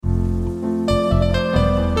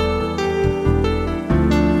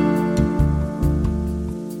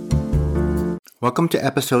Welcome to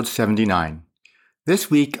episode 79. This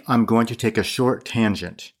week, I'm going to take a short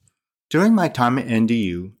tangent. During my time at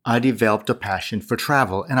NDU, I developed a passion for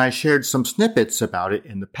travel, and I shared some snippets about it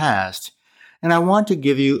in the past, and I want to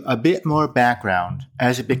give you a bit more background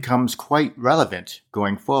as it becomes quite relevant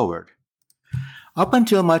going forward. Up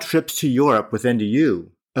until my trips to Europe with NDU,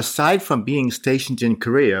 aside from being stationed in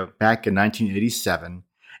Korea back in 1987,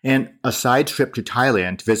 and a side trip to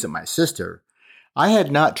Thailand to visit my sister, I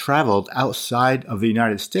had not traveled outside of the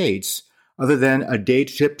United States other than a day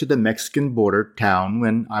trip to the Mexican border town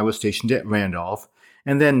when I was stationed at Randolph,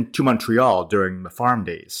 and then to Montreal during the farm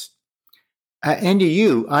days. At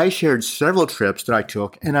NDU, I shared several trips that I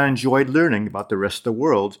took, and I enjoyed learning about the rest of the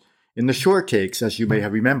world in the short takes, as you may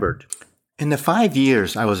have remembered. In the 5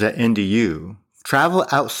 years I was at NDU, travel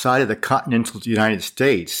outside of the continental United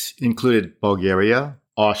States included Bulgaria,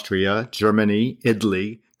 Austria, Germany,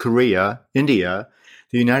 Italy, Korea, India,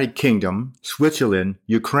 the United Kingdom, Switzerland,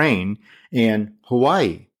 Ukraine, and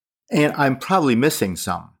Hawaii. And I'm probably missing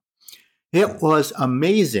some. It was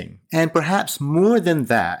amazing, and perhaps more than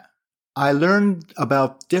that, I learned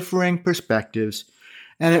about differing perspectives,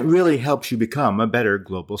 and it really helps you become a better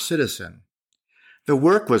global citizen. The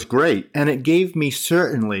work was great, and it gave me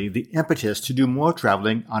certainly the impetus to do more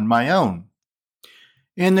traveling on my own.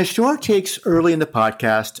 In the short takes early in the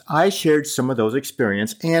podcast, I shared some of those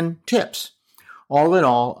experiences and tips. All in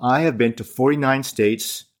all, I have been to 49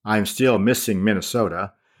 states, I'm still missing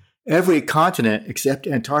Minnesota, every continent except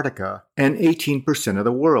Antarctica, and 18% of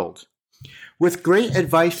the world. With great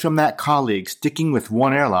advice from that colleague sticking with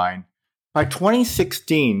one airline, by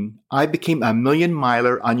 2016, I became a million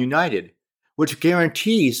miler on United, which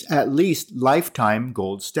guarantees at least lifetime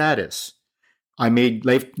gold status. I made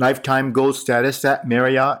lifetime gold status at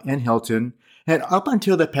Marriott and Hilton, and up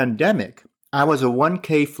until the pandemic, I was a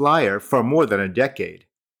 1K flyer for more than a decade.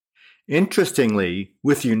 Interestingly,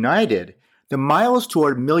 with United, the miles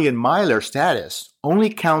toward million miler status only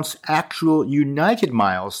counts actual United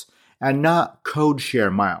miles and not code share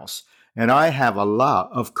miles, and I have a lot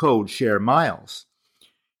of code share miles.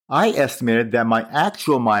 I estimated that my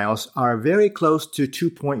actual miles are very close to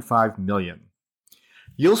 2.5 million.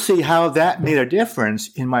 You'll see how that made a difference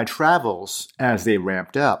in my travels as they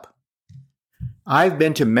ramped up. I've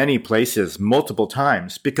been to many places multiple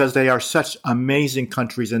times because they are such amazing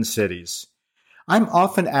countries and cities. I'm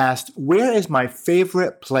often asked, where is my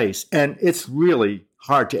favorite place? And it's really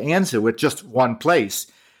hard to answer with just one place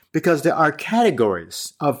because there are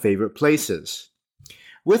categories of favorite places.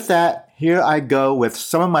 With that, here I go with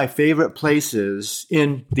some of my favorite places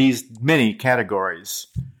in these many categories.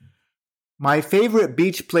 My favorite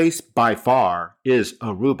beach place by far is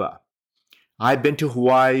Aruba. I've been to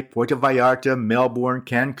Hawaii, Puerto Vallarta, Melbourne,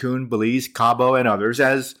 Cancun, Belize, Cabo, and others,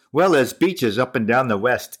 as well as beaches up and down the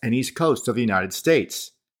west and east coast of the United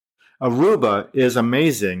States. Aruba is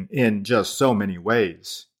amazing in just so many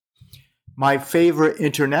ways. My favorite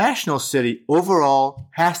international city overall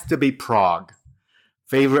has to be Prague.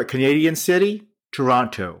 Favorite Canadian city?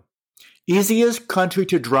 Toronto. Easiest country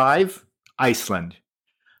to drive? Iceland.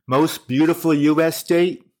 Most beautiful U.S.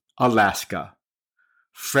 state? Alaska.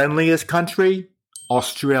 Friendliest country?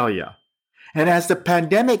 Australia. And as the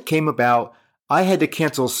pandemic came about, I had to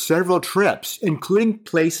cancel several trips, including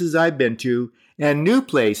places I've been to, and new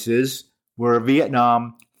places were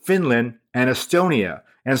Vietnam, Finland, and Estonia.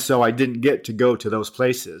 And so I didn't get to go to those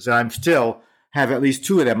places. And I still have at least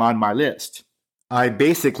two of them on my list. I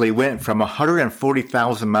basically went from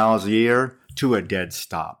 140,000 miles a year to a dead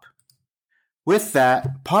stop. With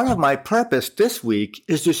that, part of my purpose this week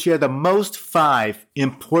is to share the most 5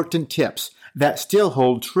 important tips that still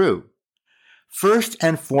hold true. First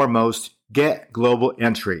and foremost, get global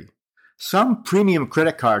entry. Some premium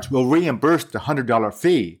credit cards will reimburse the $100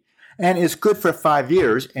 fee, and is good for 5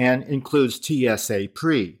 years and includes TSA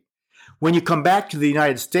Pre. When you come back to the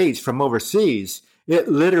United States from overseas, it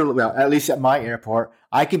literally, well, at least at my airport,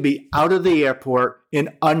 I can be out of the airport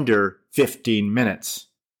in under 15 minutes.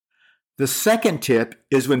 The second tip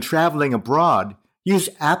is when traveling abroad, use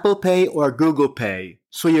Apple Pay or Google Pay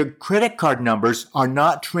so your credit card numbers are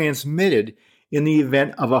not transmitted in the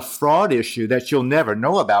event of a fraud issue that you'll never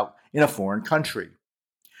know about in a foreign country.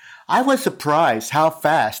 I was surprised how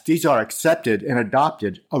fast these are accepted and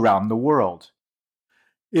adopted around the world.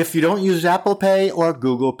 If you don't use Apple Pay or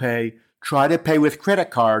Google Pay, try to pay with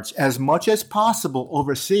credit cards as much as possible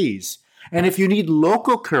overseas. And if you need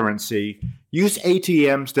local currency, use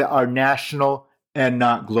ATMs that are national and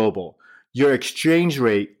not global. Your exchange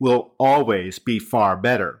rate will always be far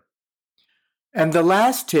better. And the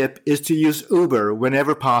last tip is to use Uber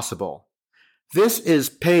whenever possible. This is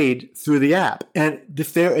paid through the app. And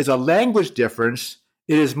if there is a language difference,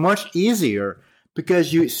 it is much easier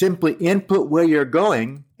because you simply input where you're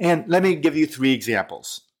going. And let me give you 3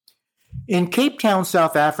 examples. In Cape Town,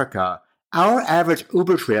 South Africa, our average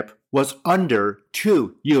Uber trip was under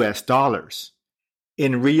 $2.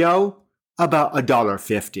 In Rio, about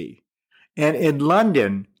 $1.50. And in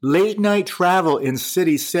London, late night travel in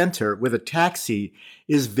city center with a taxi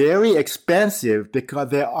is very expensive because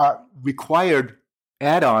there are required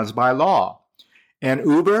add-ons by law. And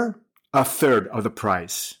Uber, a third of the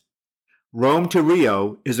price. Rome to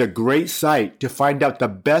Rio is a great site to find out the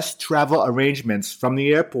best travel arrangements from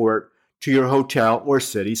the airport to your hotel or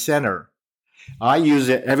city center. I use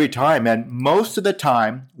it every time, and most of the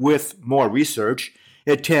time, with more research,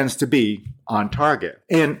 it tends to be on target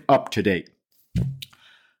and up to date.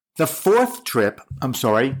 The fourth tip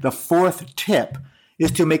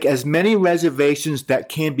is to make as many reservations that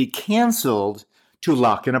can be canceled to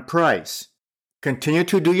lock in a price. Continue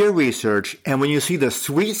to do your research, and when you see the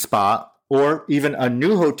sweet spot or even a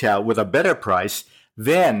new hotel with a better price,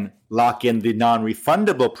 then lock in the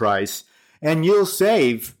non-refundable price, and you'll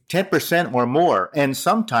save 10% or more, and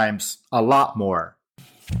sometimes a lot more.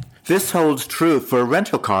 This holds true for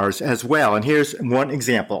rental cars as well, and here's one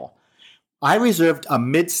example. I reserved a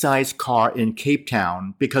mid-sized car in Cape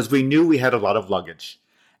Town because we knew we had a lot of luggage.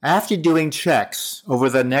 After doing checks over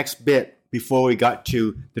the next bit before we got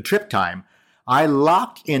to the trip time, I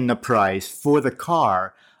locked in the price for the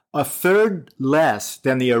car a third less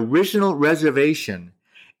than the original reservation,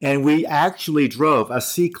 and we actually drove a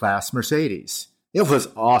C-Class Mercedes. It was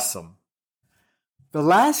awesome. The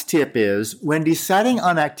last tip is, when deciding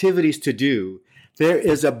on activities to do, there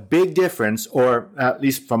is a big difference, or at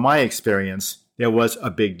least from my experience, there was a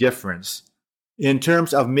big difference in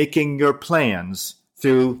terms of making your plans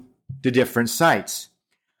through the different sites.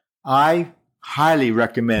 I highly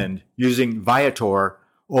recommend using Viator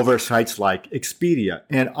over sites like Expedia,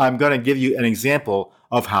 and I'm going to give you an example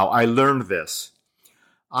of how I learned this.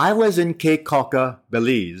 I was in Cape Coca,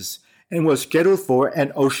 Belize, and was scheduled for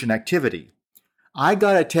an ocean activity. I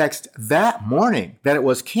got a text that morning that it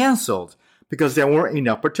was canceled because there weren't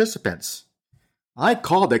enough participants. I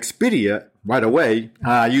called Expedia right away.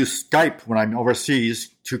 I use Skype when I'm overseas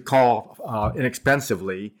to call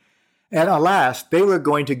inexpensively. And alas, they were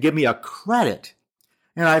going to give me a credit.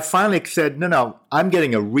 And I finally said, no, I'm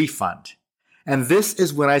getting a refund. And this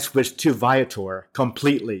is when I switched to Viator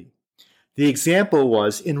completely. The example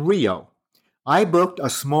was in Rio. I booked a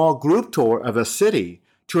small group tour of a city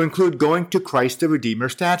to include going to Christ the Redeemer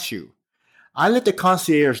statue. I let the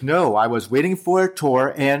concierge know I was waiting for a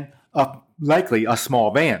tour and likely a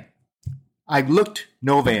small van. I looked,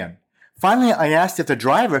 no van. Finally, I asked if the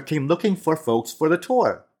driver came looking for folks for the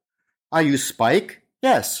tour. Are you Spike?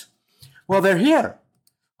 Yes. Well, they're here.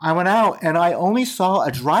 I went out and I only saw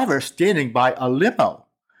a driver standing by a limo.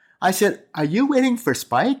 I said, are you waiting for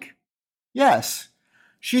Spike? Yes.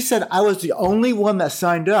 She said I was the only one that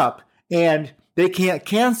signed up and they can't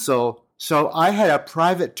cancel, so I had a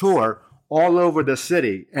private tour all over the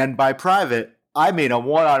city. And by private, I mean a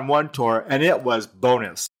one-on-one tour, and it was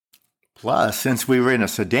bonus. Plus, since we were in a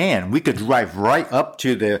sedan, we could drive right up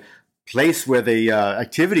to the place where the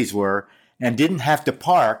activities were and didn't have to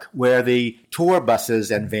park where the tour buses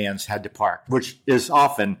and vans had to park, which is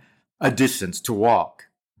often a distance to walk.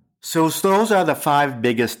 So those are the 5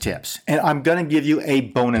 biggest tips. And I'm going to give you a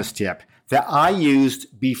bonus tip that I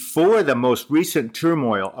used before the most recent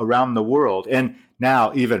turmoil around the world, and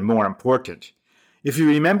now even more important. If you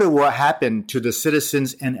remember what happened to the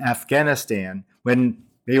citizens in Afghanistan when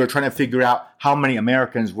they were trying to figure out how many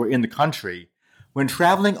Americans were in the country, when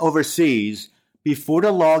traveling overseas, before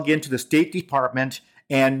to log into the State Department,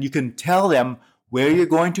 and you can tell them where you're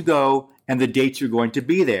going to go and the dates you're going to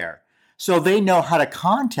be there. So they know how to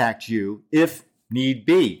contact you if need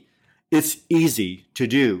be. It's easy to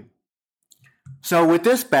do. So with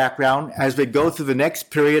this background, as we go through the next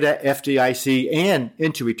period at FDIC and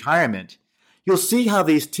into retirement, you'll see how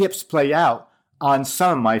these tips play out on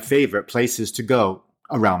some of my favorite places to go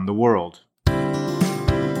around the world.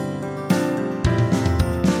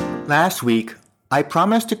 Last week, I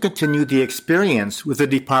promised to continue the experience with the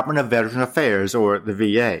Department of Veterans Affairs, or the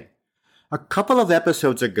VA. A couple of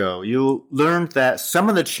episodes ago, you learned that some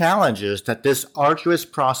of the challenges that this arduous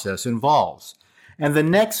process involves, and the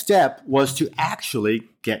next step was to actually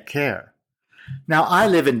get care. Now, I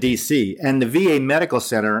live in D.C., and the VA Medical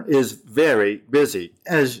Center is very busy,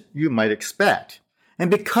 as you might expect.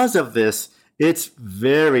 And because of this, it's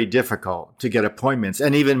very difficult to get appointments,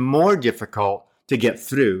 and even more difficult to get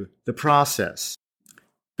through the process.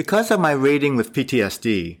 Because of my rating with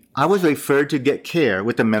PTSD, I was referred to get care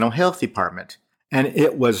with the mental health department, and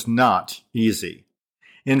it was not easy.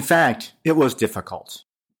 In fact, it was difficult.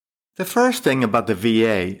 The first thing about the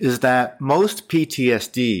VA is that most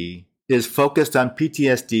PTSD is focused on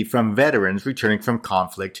PTSD from veterans returning from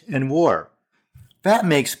conflict and war. That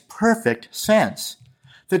makes perfect sense.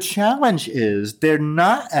 The challenge is they're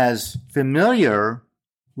not as familiar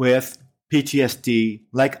with PTSD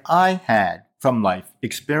like I had from life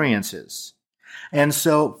experiences. And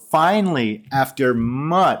so finally, after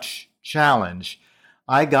much challenge,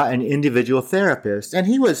 I got an individual therapist, and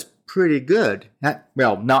he was pretty good at,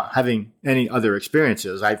 not having any other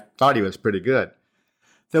experiences. I thought he was pretty good.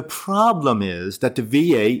 The problem is that the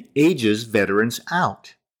VA ages veterans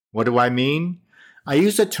out. What do I mean? I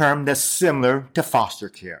use a term that's similar to foster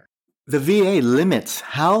care. The VA limits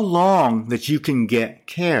how long that you can get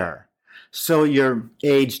care. So you're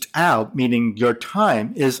aged out, meaning your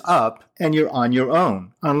time is up and you're on your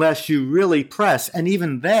own, unless you really press. And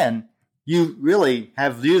even then, you really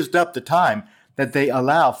have used up the time that they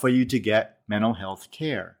allow for you to get mental health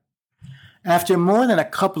care. After more than a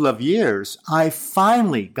couple of years, I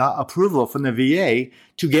finally got approval from the VA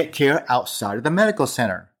to get care outside of the medical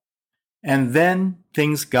center. And then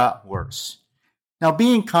things got worse. Now,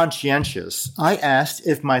 being conscientious, I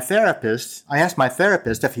asked my therapist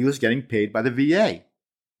if he was getting paid by the VA.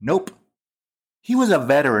 Nope. He was a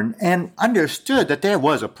veteran and understood that there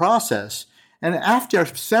was a process, and after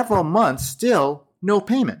several months, still no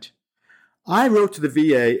payment. I wrote to the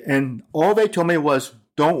VA, and all they told me was,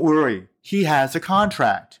 "Don't worry, he has a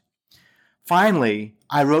contract." Finally,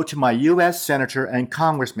 I wrote to my U.S. Senator and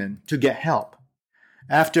Congressman to get help.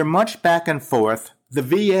 After much back and forth, the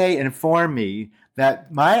VA informed me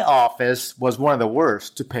that my office was one of the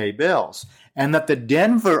worst to pay bills, and that the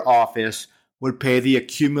Denver office would pay the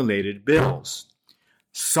accumulated bills.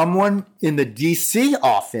 Someone in the DC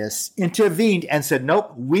office intervened and said,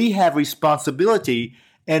 "Nope, we have responsibility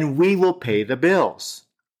and we will pay the bills."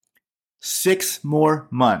 6 more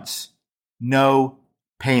months, no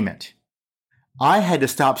payment. I had to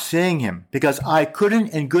stop seeing him because I couldn't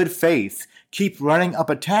in good faith keep running up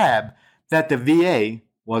a tab that the VA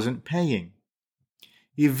wasn't paying.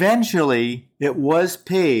 Eventually, it was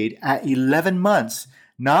paid at 11 months,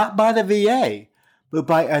 not by the VA, but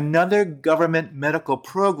by another government medical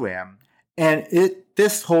program. And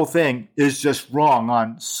this whole thing is just wrong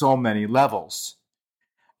on so many levels.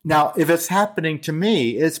 Now, if it's happening to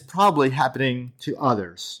me, it's probably happening to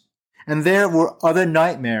others. And there were other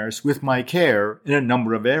nightmares with my care in a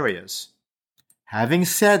number of areas. Having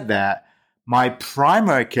said that, my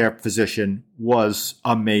primary care physician was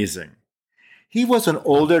amazing. He was an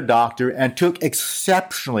older doctor and took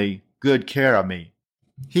exceptionally good care of me.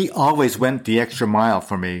 He always went the extra mile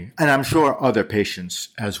for me, and I'm sure other patients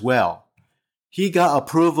as well. He got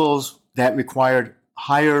approvals that required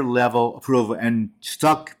higher level approval and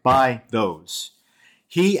stuck by those.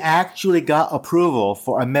 He actually got approval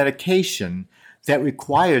for a medication that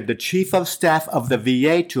required the chief of staff of the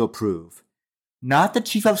VA to approve. Not the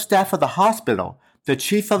chief of staff of the hospital, the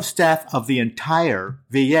chief of staff of the entire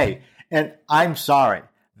VA. And I'm sorry,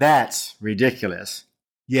 that's ridiculous.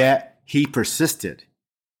 Yet he persisted.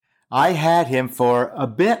 I had him for a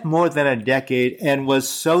bit more than a decade and was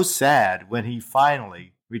so sad when he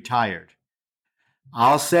finally retired.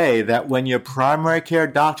 I'll say that when your primary care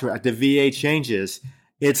doctor at the VA changes,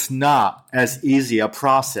 it's not as easy a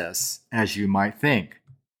process as you might think.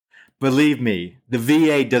 Believe me, the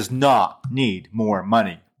VA does not need more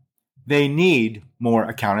money. They need more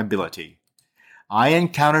accountability. I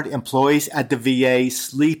encountered employees at the VA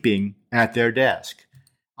sleeping at their desk.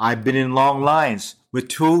 I've been in long lines with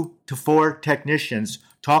 2 to 4 technicians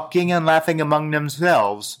talking and laughing among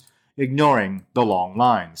themselves, ignoring the long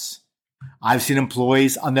lines. I've seen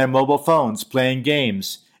employees on their mobile phones playing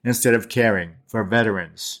games instead of caring for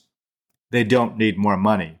veterans. They don't need more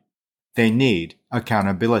money. They need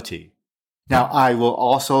accountability. Now, I will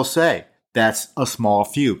also say that's a small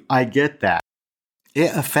few. I get that.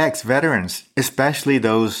 It affects veterans, especially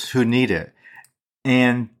those who need it,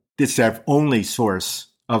 and it's their only source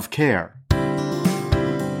of care.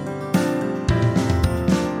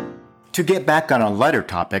 To get back on a lighter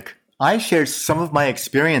topic, I shared some of my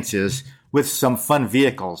experiences with some fun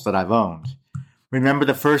vehicles that I've owned. Remember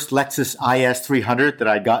the first Lexus IS 300 that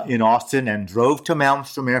I got in Austin and drove to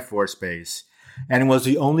Malmstrom Air Force Base, and was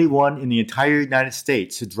the only one in the entire United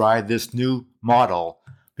States to drive this new model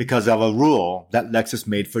because of a rule that Lexus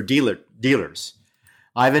made for dealers.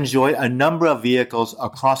 I've enjoyed a number of vehicles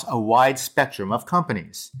across a wide spectrum of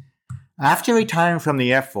companies. After retiring from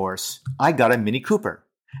the Air Force, I got a Mini Cooper.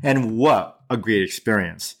 And what a great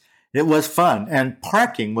experience. It was fun, and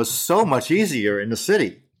parking was so much easier in the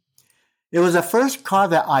city. It was the first car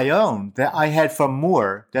that I owned that I had for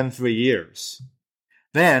more than 3 years.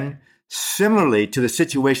 Then, similarly to the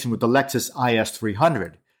situation with the Lexus IS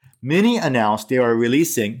 300, Mini announced they are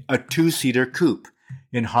releasing a 2-seater coupe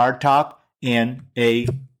in hardtop and a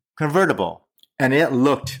convertible, and it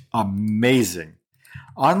looked amazing.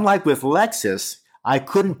 Unlike with Lexus, I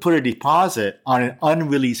couldn't put a deposit on an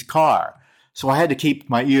unreleased car, so I had to keep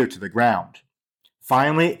my ear to the ground.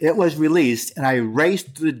 Finally, it was released, and I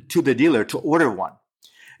raced to the dealer to order one.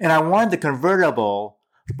 And I wanted the convertible,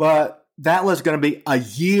 but that was going to be a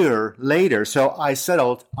year later, so I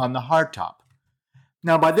settled on the hardtop.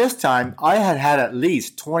 Now, by this time, I had had at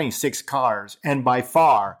least 26 cars, and by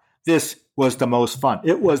far, this was the most fun.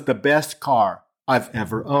 It was the best car I've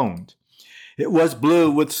ever owned. It was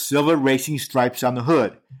blue with silver racing stripes on the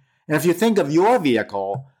hood. And if you think of your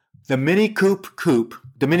vehicle, the Mini Cooper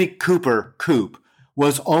Coupe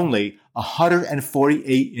was only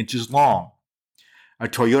 148 inches long. A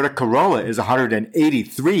Toyota Corolla is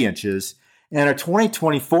 183 inches, and a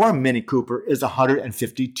 2024 Mini Cooper is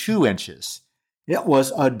 152 inches. It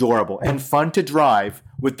was adorable and fun to drive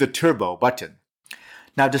with the turbo button.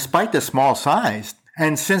 Now, despite the small size,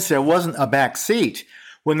 and since there wasn't a back seat,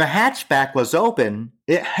 when the hatchback was open,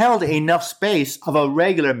 it held enough space of a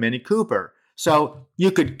regular Mini Cooper, so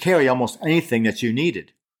you could carry almost anything that you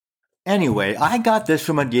needed. Anyway, I got this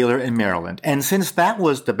from a dealer in Maryland, and since that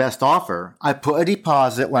was the best offer, I put a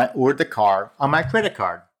deposit when I ordered the car on my credit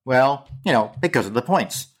card. Well, because of the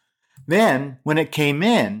points. Then, when it came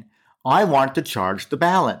in, I wanted to charge the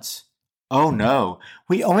balance. Oh no,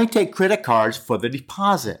 we only take credit cards for the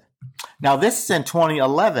deposit. Now this is in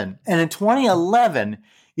 2011, and in 2011,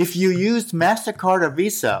 if you used MasterCard or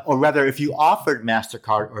Visa, or rather if you offered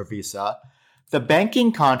MasterCard or Visa, the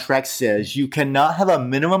banking contract says you cannot have a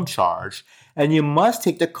minimum charge and you must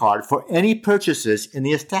take the card for any purchases in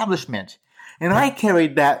the establishment. And I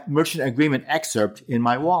carried that merchant agreement excerpt in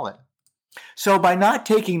my wallet. So by not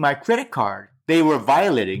taking my credit card, they were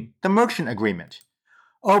violating the merchant agreement.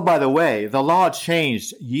 Oh, by the way, the law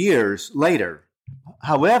changed years later.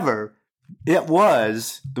 However, it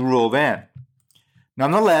was the rule then.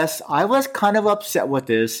 Nonetheless, I was kind of upset with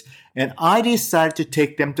this, and I decided to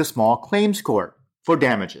take them to small claims court for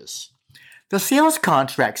damages. The sales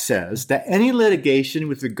contract says that any litigation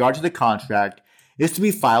with regard to the contract is to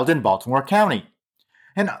be filed in Baltimore County.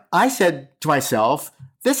 And I said to myself,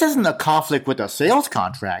 this isn't a conflict with the sales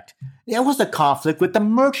contract. It was a conflict with the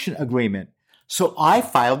merchant agreement. So I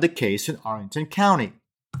filed the case in Arlington County.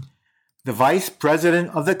 The vice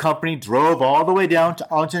president of the company drove all the way down to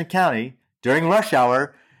Arlington County during rush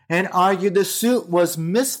hour and argued the suit was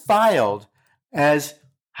misfiled as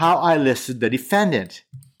how I listed the defendant.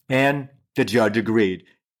 And the judge agreed.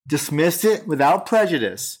 Dismissed it without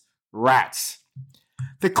prejudice. Rats.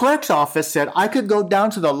 The clerk's office said I could go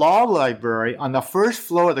down to the law library on the first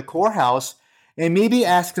floor of the courthouse and maybe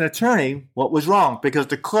ask an attorney what was wrong because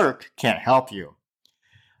the clerk can't help you.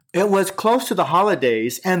 It was close to the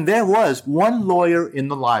holidays and there was one lawyer in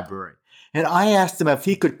the library, and I asked him if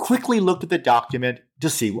he could quickly look at the document to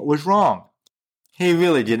see what was wrong. He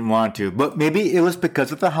really didn't want to, but maybe it was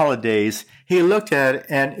because of the holidays. He looked at it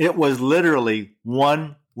and it was literally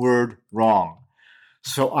one word wrong.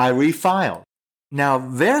 So I refiled. Now,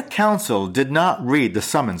 their counsel did not read the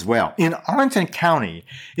summons well. In Arlington County,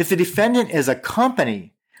 if the defendant is a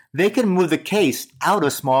company, they can move the case out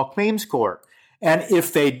of small claims court. And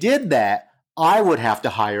if they did that, I would have to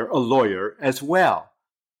hire a lawyer as well.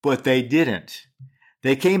 But they didn't.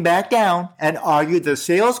 They came back down and argued the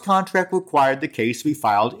sales contract required the case be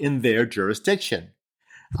filed in their jurisdiction.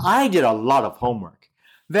 I did a lot of homework.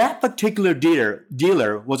 That particular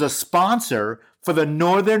dealer was a sponsor for the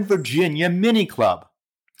Northern Virginia Mini Club,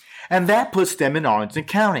 and that puts them in Arlington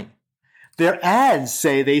County. Their ads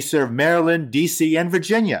say they serve Maryland, D.C., and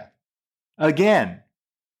Virginia. Again,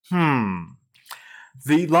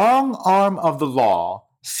 the long arm of the law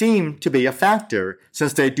seemed to be a factor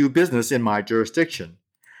since they do business in my jurisdiction.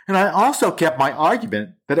 And I also kept my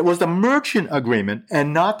argument that it was the merchant agreement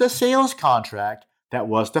and not the sales contract that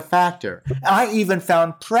was the factor. I even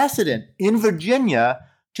found precedent in Virginia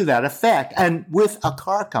to that effect, and with a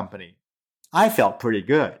car company. I felt pretty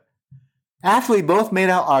good. After we both made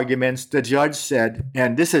our arguments, the judge said,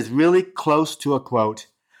 and this is really close to a quote,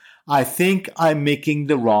 "I think I'm making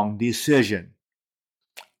the wrong decision."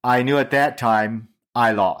 I knew at that time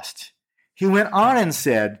I lost. He went on and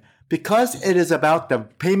said, because it is about the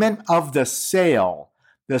payment of the sale,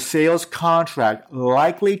 the sales contract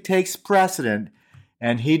likely takes precedent,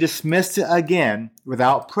 and he dismissed it again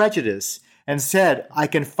without prejudice, and said I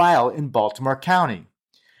can file in Baltimore County.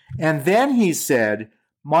 And then he said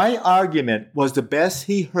my argument was the best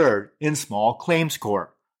he heard in small claims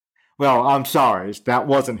court. Well, I'm sorry, that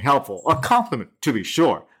wasn't helpful. A compliment, to be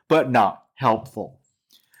sure, but not helpful.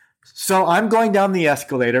 So I'm going down the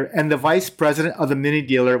escalator, and the vice president of the mini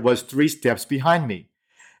dealer was 3 steps behind me.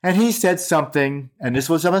 And he said something, and this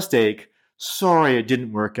was a mistake. Sorry, it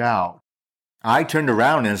didn't work out. I turned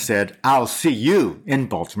around and said, I'll see you in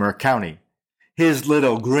Baltimore County. His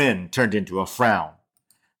little grin turned into a frown.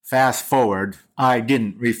 Fast forward, I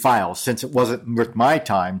didn't refile since it wasn't worth my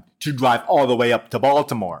time to drive all the way up to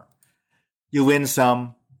Baltimore. You win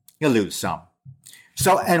some, you lose some.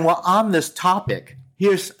 So, and while on this topic,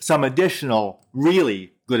 here's some additional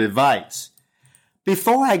really good advice.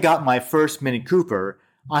 Before I got my first Mini Cooper,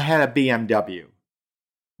 I had a BMW.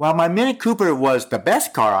 While my Mini Cooper was the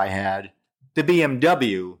best car I had, the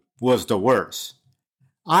BMW was the worst.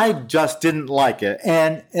 I just didn't like it,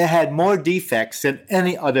 and it had more defects than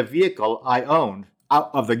any other vehicle I owned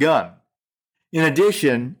out of the gun. In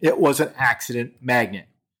addition, it was an accident magnet.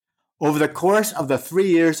 Over the course of the 3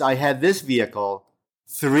 years I had this vehicle,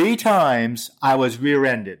 3 times I was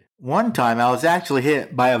rear-ended. One time I was actually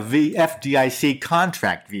hit by a FDIC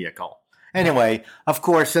contract vehicle. Anyway, of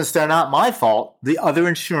course, since they're not my fault, the other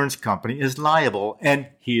insurance company is liable, and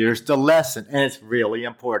here's the lesson, and it's really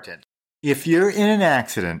important. If you're in an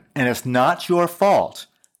accident and it's not your fault,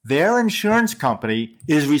 their insurance company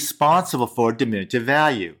is responsible for diminutive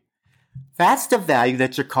value. That's the value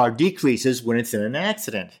that your car decreases when it's in an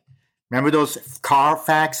accident. Remember those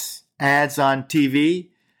Carfax ads on TV?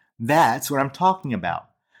 That's what I'm talking about.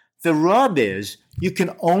 The rub is you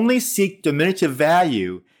can only seek diminutive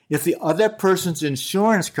value if the other person's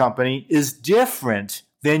insurance company is different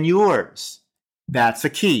than yours. That's a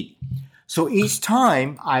key. So each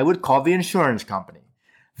time I would call the insurance company.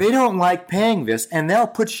 They don't like paying this and they'll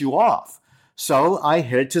put you off. So I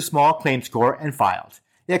headed to small claims court and filed.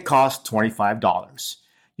 It cost $25.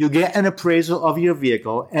 You get an appraisal of your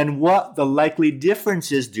vehicle and what the likely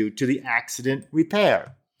difference is due to the accident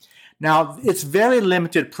repair. Now, it's very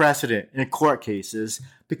limited precedent in court cases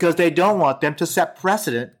because they don't want them to set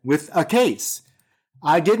precedent with a case.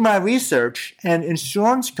 I did my research, and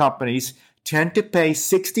insurance companies tend to pay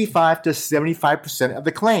 65 to 75% of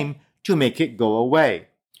the claim to make it go away.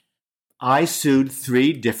 I sued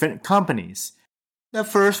 3 different companies. The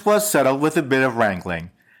first was settled with a bit of wrangling.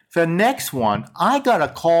 The next one, I got a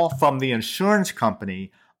call from the insurance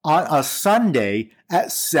company on a Sunday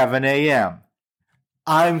at 7 a.m.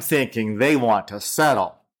 I'm thinking they want to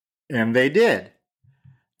settle. And they did.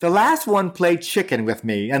 The last one played chicken with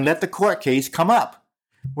me and let the court case come up.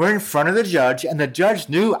 We're in front of the judge, and the judge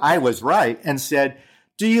knew I was right and said,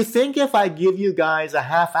 do you think if I give you guys a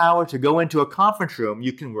half hour to go into a conference room,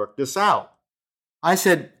 you can work this out? I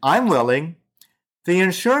said, I'm willing. The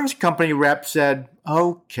insurance company rep said,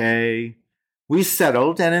 okay. We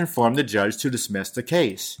settled and informed the judge to dismiss the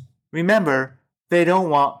case. Remember, they don't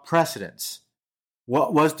want precedents.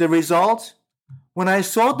 What was the result? When I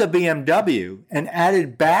sold the BMW and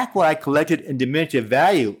added back what I collected in diminutive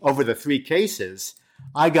value over the 3 cases,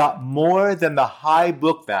 I got more than the high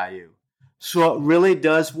book value. So it really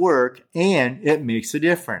does work, and it makes a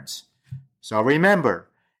difference. So remember,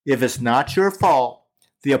 if it's not your fault,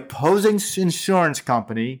 the opposing insurance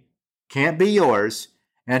company can't be yours,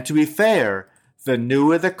 and to be fair, the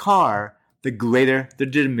newer the car, the greater the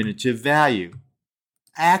diminutive value.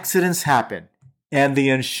 Accidents happen, and the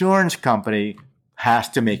insurance company has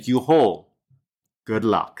to make you whole. Good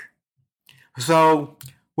luck. So,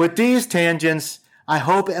 with these tangents, I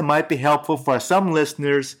hope it might be helpful for some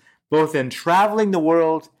listeners, both in traveling the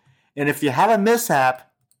world, and if you have a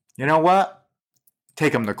mishap, you know what?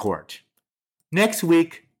 Take them to court. Next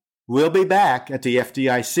week, we'll be back at the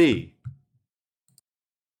FDIC.